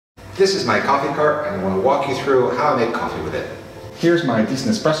This is my coffee cart and I want to walk you through how I make coffee with it. Here's my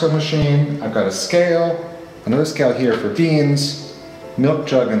decent espresso machine. I've got a scale, another scale here for beans, milk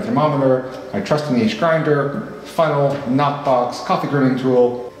jug and thermometer, my trusty niche grinder, funnel, knock box, coffee grooming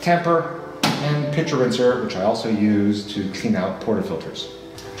tool, tamper, and pitcher rinser, which I also use to clean out portafilters.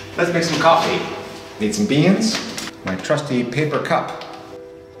 Let's make some coffee. Need some beans, my trusty paper cup,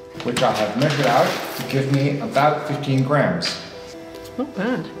 which I have measured out to give me about 15 grams. Not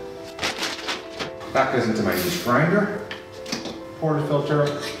bad. That goes into my niche grinder, portafilter,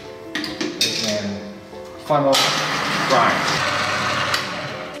 and funnel, grind.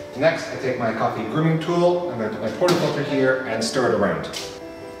 Next, I take my coffee grooming tool, I'm going to put my portafilter here and stir it around.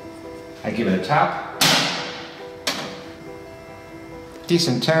 I give it a tap,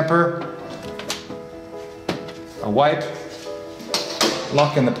 decent tamper, a wipe,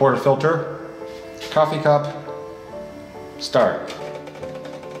 lock in the portafilter, coffee cup, start.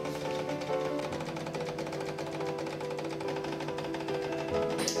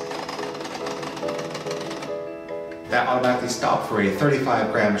 That automatically stopped for a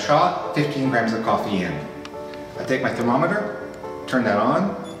 35 gram shot, 15 grams of coffee in. I take my thermometer, turn that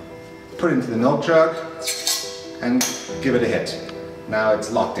on, put it into the milk jug, and give it a hit. Now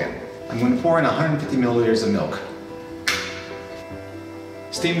it's locked in. I'm going to pour in 150 milliliters of milk.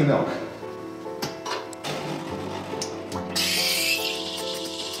 Steam the milk.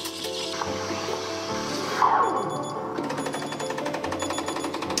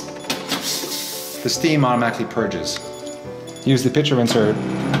 The steam automatically purges. Use the pitcher rinser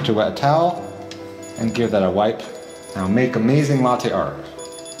to wet a towel and give that a wipe. Now make amazing latte art,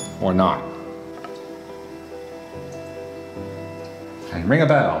 or not. And ring a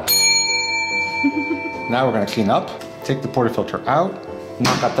bell. Now we're going to clean up. Take the portafilter out,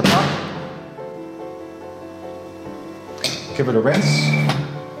 knock out the pot. Give it a rinse.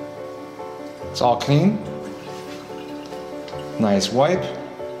 It's all clean. Nice wipe.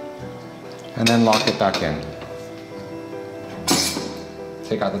 And then lock it back in.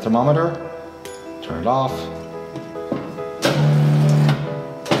 Take out the thermometer, turn it off.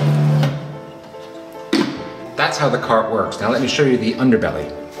 That's how the cart works. Now let me show you the underbelly.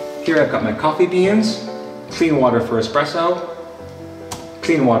 Here I've got my coffee beans, clean water for espresso,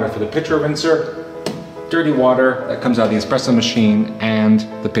 clean water for the pitcher rinser, dirty water that comes out of the espresso machine and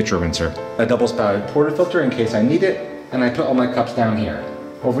the pitcher rinser. A double spouted portafilter in case I need it, and I put all my cups down here.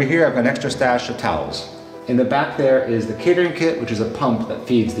 Over here I've got an extra stash of towels. In the back there is the catering kit, which is a pump that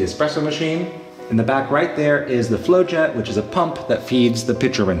feeds the espresso machine. In the back right there is the flow jet, which is a pump that feeds the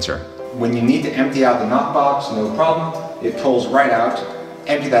pitcher rinser. When you need to empty out the knock box, no problem. It pulls right out,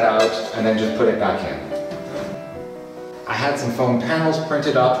 empty that out, and then just put it back in. I had some foam panels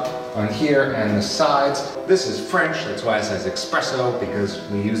printed up on here and the sides. This is French, that's why it says espresso, because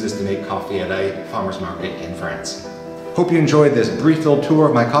we use this to make coffee at a farmer's market in France. Hope you enjoyed this brief little tour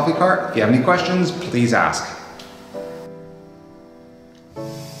of my coffee cart. If you have any questions, please ask.